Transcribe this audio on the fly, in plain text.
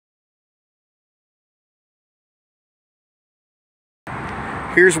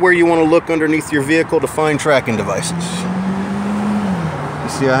Here's where you want to look underneath your vehicle to find tracking devices. You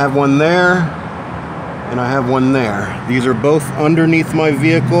see I have one there, and I have one there. These are both underneath my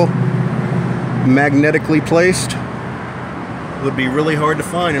vehicle, magnetically placed. It would be really hard to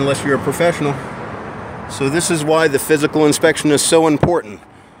find unless you're a professional. So this is why the physical inspection is so important.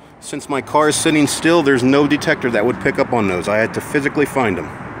 Since my car is sitting still, there's no detector that would pick up on those. I had to physically find them.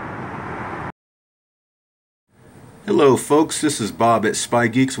 Hello folks, this is Bob at Spy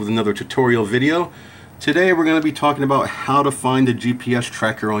Geeks with another tutorial video. Today we're going to be talking about how to find a GPS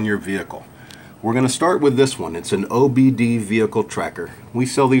tracker on your vehicle. We're going to start with this one. It's an OBD vehicle tracker. We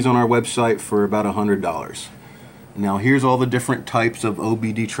sell these on our website for about $100. Now here's all the different types of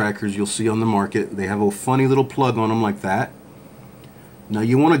OBD trackers you'll see on the market. They have a funny little plug on them like that. Now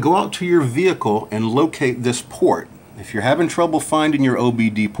you want to go out to your vehicle and locate this port. If you're having trouble finding your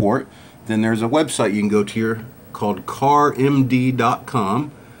OBD port, then there's a website you can go to here called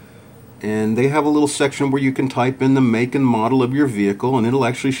carmd.com, and they have a little section where you can type in the make and model of your vehicle, and it'll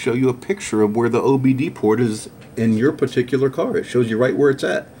actually show you a picture of where the OBD port is in your particular car. It shows you right where it's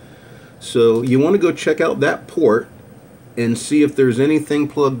at. So you want to go check out that port and see if there's anything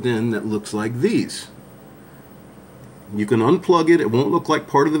plugged in that looks like these. You can unplug it. It won't look like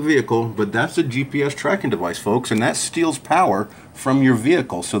part of the vehicle, but that's a GPS tracking device, folks, and that steals power from your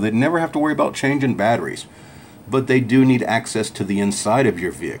vehicle, so they never have to worry about changing batteries. But they do need access to the inside of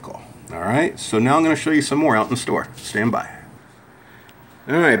your vehicle. Alright, so now I'm going to show you some more out in the store. Stand by.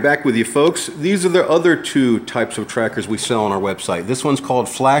 Alright, back with you folks. These are the other two types of trackers we sell on our website. This one's called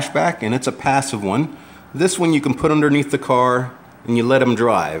Flashback, and it's a passive one. This one you can put underneath the car and you let them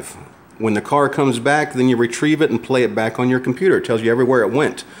drive. When the car comes back, then you retrieve it and play it back on your computer. It tells you everywhere it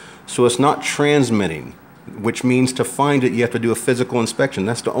went. So it's not transmitting, which means to find it you have to do a physical inspection.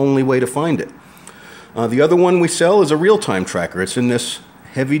 That's the only way to find it. The other one we sell is a real-time tracker. It's in this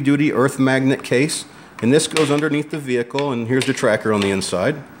heavy-duty earth magnet case, and this goes underneath the vehicle, and here's the tracker on the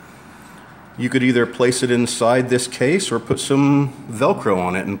inside. You could either place it inside this case or put some Velcro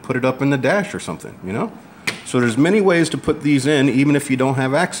on it and put it up in the dash or something, you know? So there's many ways to put these in even if you don't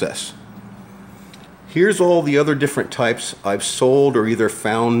have access. Here's all the other different types I've sold or either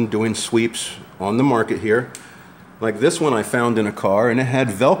found doing sweeps on the market here. Like this one I found in a car, and it had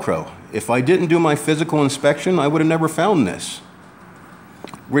Velcro. If I didn't do my physical inspection, I would have never found this.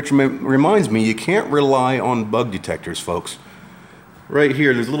 Which reminds me, you can't rely on bug detectors, folks. Right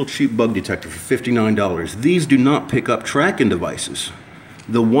here, there's a little cheap bug detector for $59. These do not pick up tracking devices.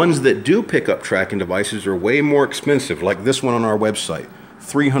 The ones that do pick up tracking devices are way more expensive, like this one on our website,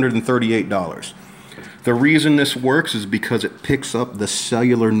 $338. The reason this works is because it picks up the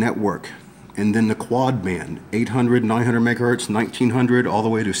cellular network. And then the quad band, 800, 900 megahertz, 1900, all the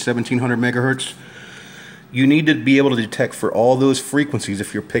way to 1700 megahertz. You need to be able to detect for all those frequencies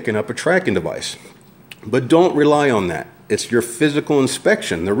if you're picking up a tracking device. But don't rely on that. It's your physical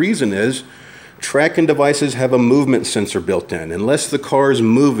inspection. The reason is tracking devices have a movement sensor built in. Unless the car is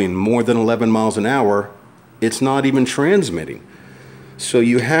moving more than 11 miles an hour, it's not even transmitting. So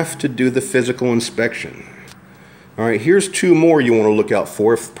you have to do the physical inspection. Alright, here's two more you want to look out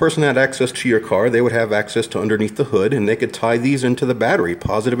for. If a person had access to your car, they would have access to underneath the hood, and they could tie these into the battery,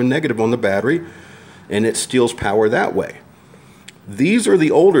 positive and negative on the battery, and it steals power that way. These are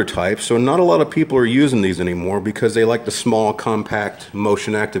the older types, so not a lot of people are using these anymore because they like the small, compact,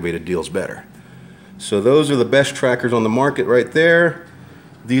 motion-activated deals better. So those are the best trackers on the market right there.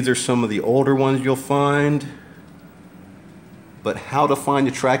 These are some of the older ones you'll find. But how to find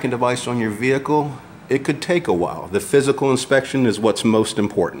a tracking device on your vehicle? It could take a while. The physical inspection is what's most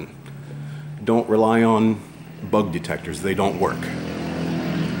important. Don't rely on bug detectors. They don't work.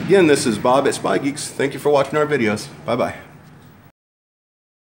 Again, this is Bob at Spy Geeks. Thank you for watching our videos. Bye-bye.